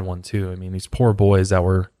sad one, too. I mean, these poor boys that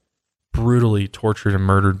were brutally tortured and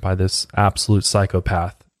murdered by this absolute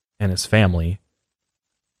psychopath and his family.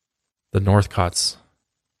 The Northcotts.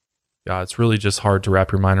 God, it's really just hard to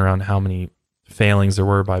wrap your mind around how many failings there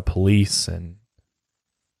were by police, and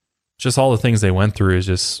just all the things they went through is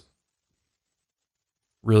just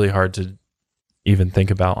really hard to even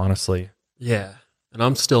think about, honestly. Yeah. And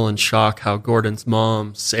I'm still in shock how Gordon's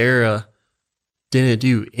mom, Sarah, didn't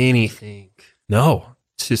do anything. No.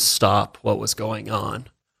 To stop what was going on.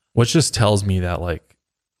 Which just tells me that, like,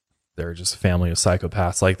 they're just a family of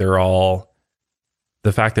psychopaths. Like, they're all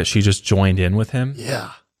the fact that she just joined in with him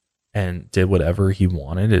Yeah. and did whatever he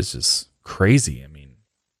wanted is just crazy. I mean,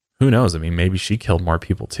 who knows? I mean, maybe she killed more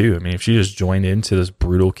people too. I mean, if she just joined into this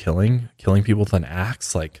brutal killing people with an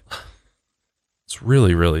axe, like, it's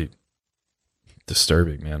really, really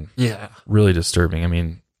disturbing, man. Yeah. Really disturbing. I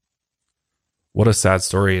mean, what a sad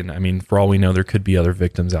story. And I mean, for all we know, there could be other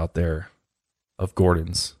victims out there of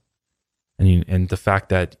Gordon's. And the fact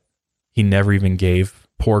that he never even gave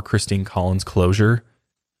poor Christine Collins closure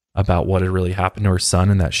about what had really happened to her son,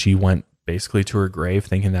 and that she went basically to her grave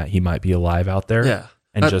thinking that he might be alive out there. Yeah.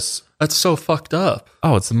 And that's so fucked up.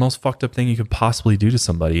 Oh, it's the most fucked up thing you could possibly do to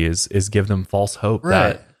somebody is give them false hope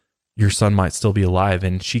Right. that your son might still be alive.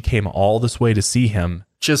 And she came all this way to see him,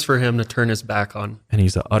 Just for him to turn his back on. and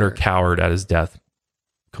he's an utter coward at his death,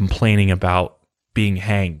 complaining about being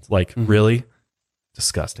hanged. Like, really?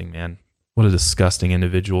 Disgusting, man. What a disgusting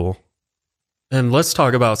individual. And let's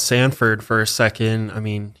talk about Sanford for a second. I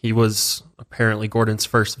mean, he was apparently Gordon's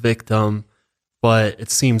first victim, but it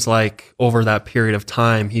seems like over that period of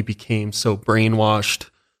time, he became so brainwashed,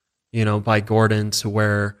 by Gordon to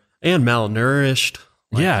where, and malnourished.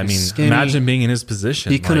 Like, Yeah, I mean, skinny. imagine being in his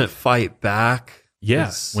position. He couldn't fight back. Yeah,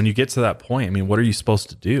 It's- when you get to that point, I mean, what are you supposed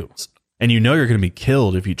to do? And you're going to be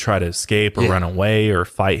killed if you try to escape or run away or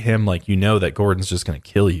fight him. Like, that Gordon's just going to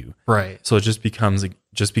kill you. Right. So it just becomes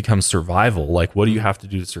survival. Like, what do you have to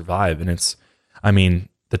do to survive? And it's, I mean,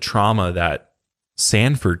 the trauma that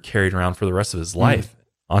Sanford carried around for the rest of his life,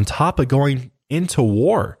 on top of going into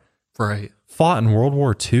war, Right. fought in World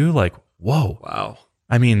War II. Like, whoa. Wow.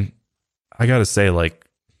 I mean, I got to say, like,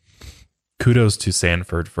 kudos to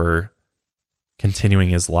Sanford for continuing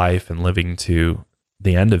his life and living to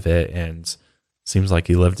the end of it. And seems like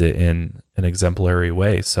he lived it in an exemplary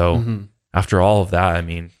way. So after all of that, I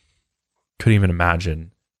mean, couldn't even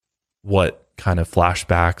imagine what kind of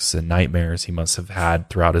flashbacks and nightmares he must have had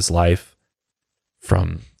throughout his life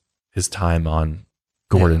from his time on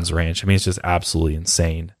Gordon's ranch. I mean, it's just absolutely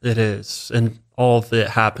insane. It is. And all of it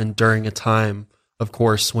happened during a time, of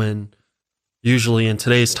course, when usually in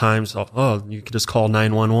today's times, you could just call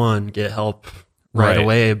 911, get help right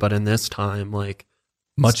away. But in this time, like,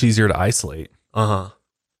 Much easier to isolate.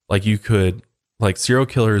 Like, you could, like, serial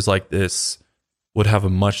killers like this would have a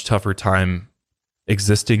much tougher time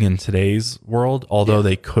existing in today's world, although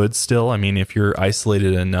they could still. I mean, if you're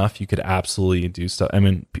isolated enough, you could absolutely do stuff. I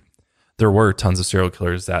mean, there were tons of serial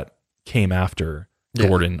killers that came after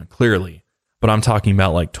Gordon, clearly. But I'm talking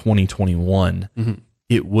about like 2021.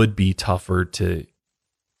 It would be tougher to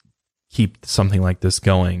keep something like this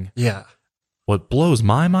going. yeah. What blows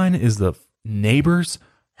my mind is the neighbors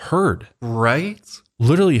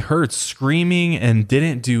literally heard screaming and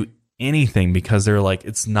didn't do anything because they're like,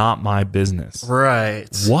 it's not my business. Right.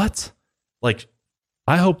 What? Like,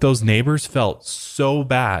 I hope those neighbors felt so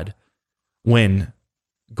bad when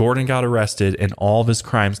Gordon got arrested and all of his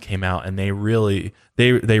crimes came out, and they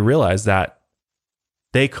realized that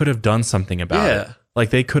they could have done something about it. Like,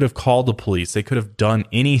 they could have called the police. They could have done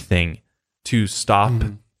anything to stop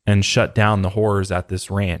and shut down the horrors at this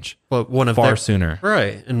ranch. But one of far sooner.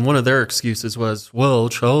 Right. And one of their excuses was, well,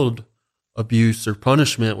 child abuse or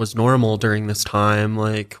punishment was normal during this time.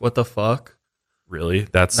 Like, what the fuck? Really?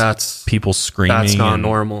 That's people screaming. That's not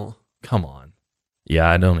normal. Come on. Yeah,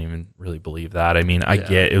 I don't even really believe that. I mean, I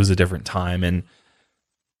get it was a different time, and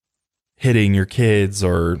hitting your kids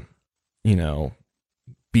or,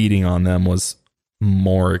 beating on them was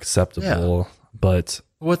more acceptable. But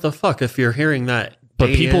what the fuck if you're hearing that? But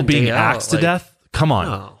people being axed to death? Come on.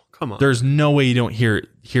 No, come on. There's no way you don't hear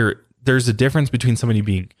there's a difference between somebody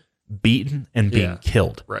being beaten and being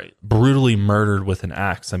killed. Right. Brutally murdered with an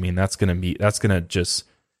axe. I mean, that's going to just,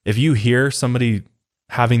 if you hear somebody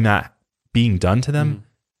having that being done to them,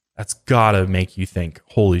 that's got to make you think,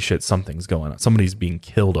 holy shit, something's going on. Somebody's being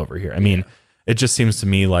killed over here. I mean, it just seems to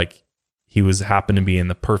me like he happened to be in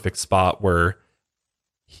the perfect spot where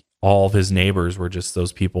all of his neighbors were just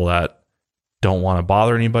those people that don't want to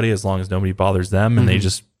bother anybody as long as nobody bothers them, and they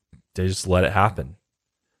just let it happen,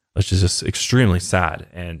 which is just extremely sad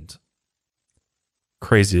and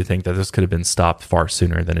crazy to think that this could have been stopped far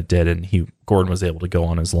sooner than it did. And Gordon was able to go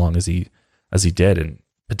on as long as he did, and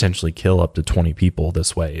potentially kill up to 20 people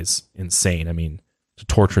this way is insane. I mean, to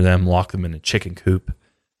torture them, lock them in a chicken coop.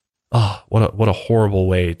 Oh, what a horrible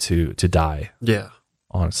way to die. Yeah.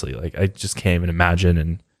 Honestly, like, I just can't even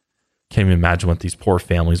imagine what these poor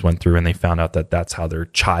families went through, and they found out that that's how their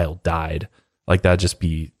child died. Like, that'd just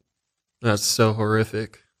be, that's so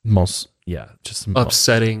horrific. just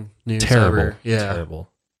Upsetting news terrible. ever. Yeah.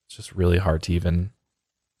 Terrible. It's just really hard to even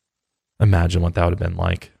imagine what that would have been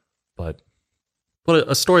like. But But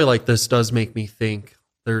a story like this does make me think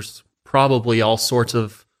there's probably all sorts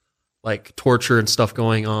of like torture and stuff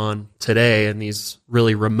going on today in these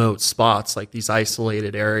really remote spots, like these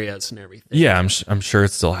isolated areas and everything. Yeah, I'm sure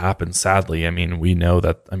it still happens. Sadly, I mean, we know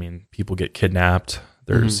that. I mean, people get kidnapped.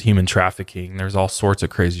 There's human trafficking. There's all sorts of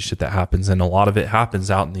crazy shit that happens, and a lot of it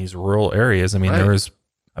happens out in these rural areas. I mean, there was,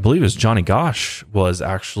 I believe, it was Johnny Gosch was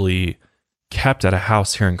actually kept at a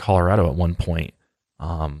house here in Colorado at one point,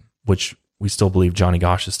 which we still believe Johnny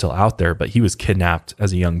Gosch is still out there, but he was kidnapped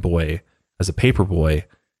as a young boy, as a paper boy,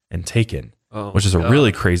 and taken, which is a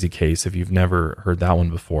really crazy case if you've never heard that one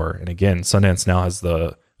before. And again, Sundance now has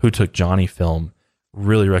the Who Took Johnny film.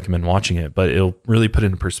 Really recommend watching it, but it'll really put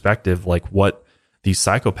into perspective like what these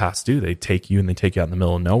psychopaths do. They take you and they take you out in the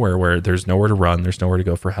middle of nowhere where there's nowhere to run, there's nowhere to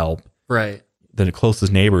go for help. Right. The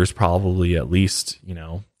closest neighbor is probably at least,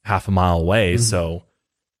 half a mile away. So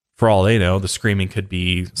for all they know, the screaming could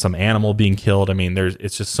be some animal being killed. I mean,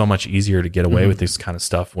 it's just so much easier to get away with this kind of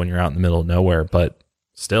stuff when you're out in the middle of nowhere. But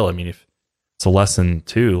still, I mean, if it's a lesson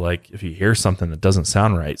too, like if you hear something that doesn't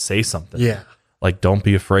sound right, say something. Yeah. Like, don't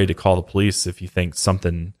be afraid to call the police if you think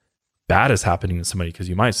something bad is happening to somebody, because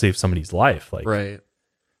you might save somebody's life. Like, right.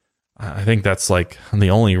 I think that's like the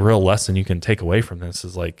only real lesson you can take away from this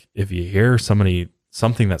is like, if you hear something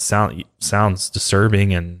that sounds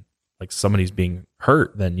disturbing and like somebody's being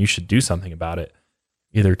hurt, then you should do something about it.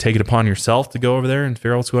 Either take it upon yourself to go over there and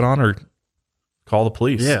figure out what's going on, or call the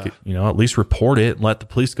police. Yeah. At least report it and let the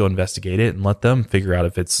police go investigate it and let them figure out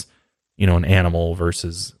if it's, an animal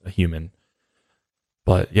versus a human.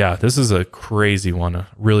 But yeah, this is a crazy one, a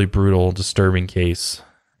really brutal, disturbing case.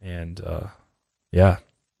 And yeah,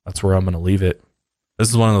 that's where I'm going to leave it. This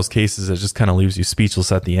is one of those cases that just kind of leaves you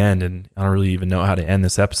speechless at the end. And I don't really even know how to end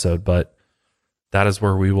this episode, but that is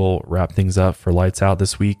where we will wrap things up for Lights Out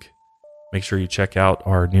this week. Make sure you check out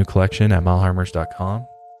our new collection at milehighmerch.com.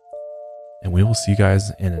 And we will see you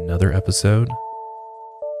guys in another episode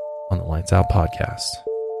on the Lights Out podcast.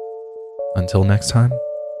 Until next time,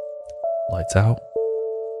 lights out,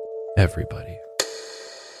 everybody.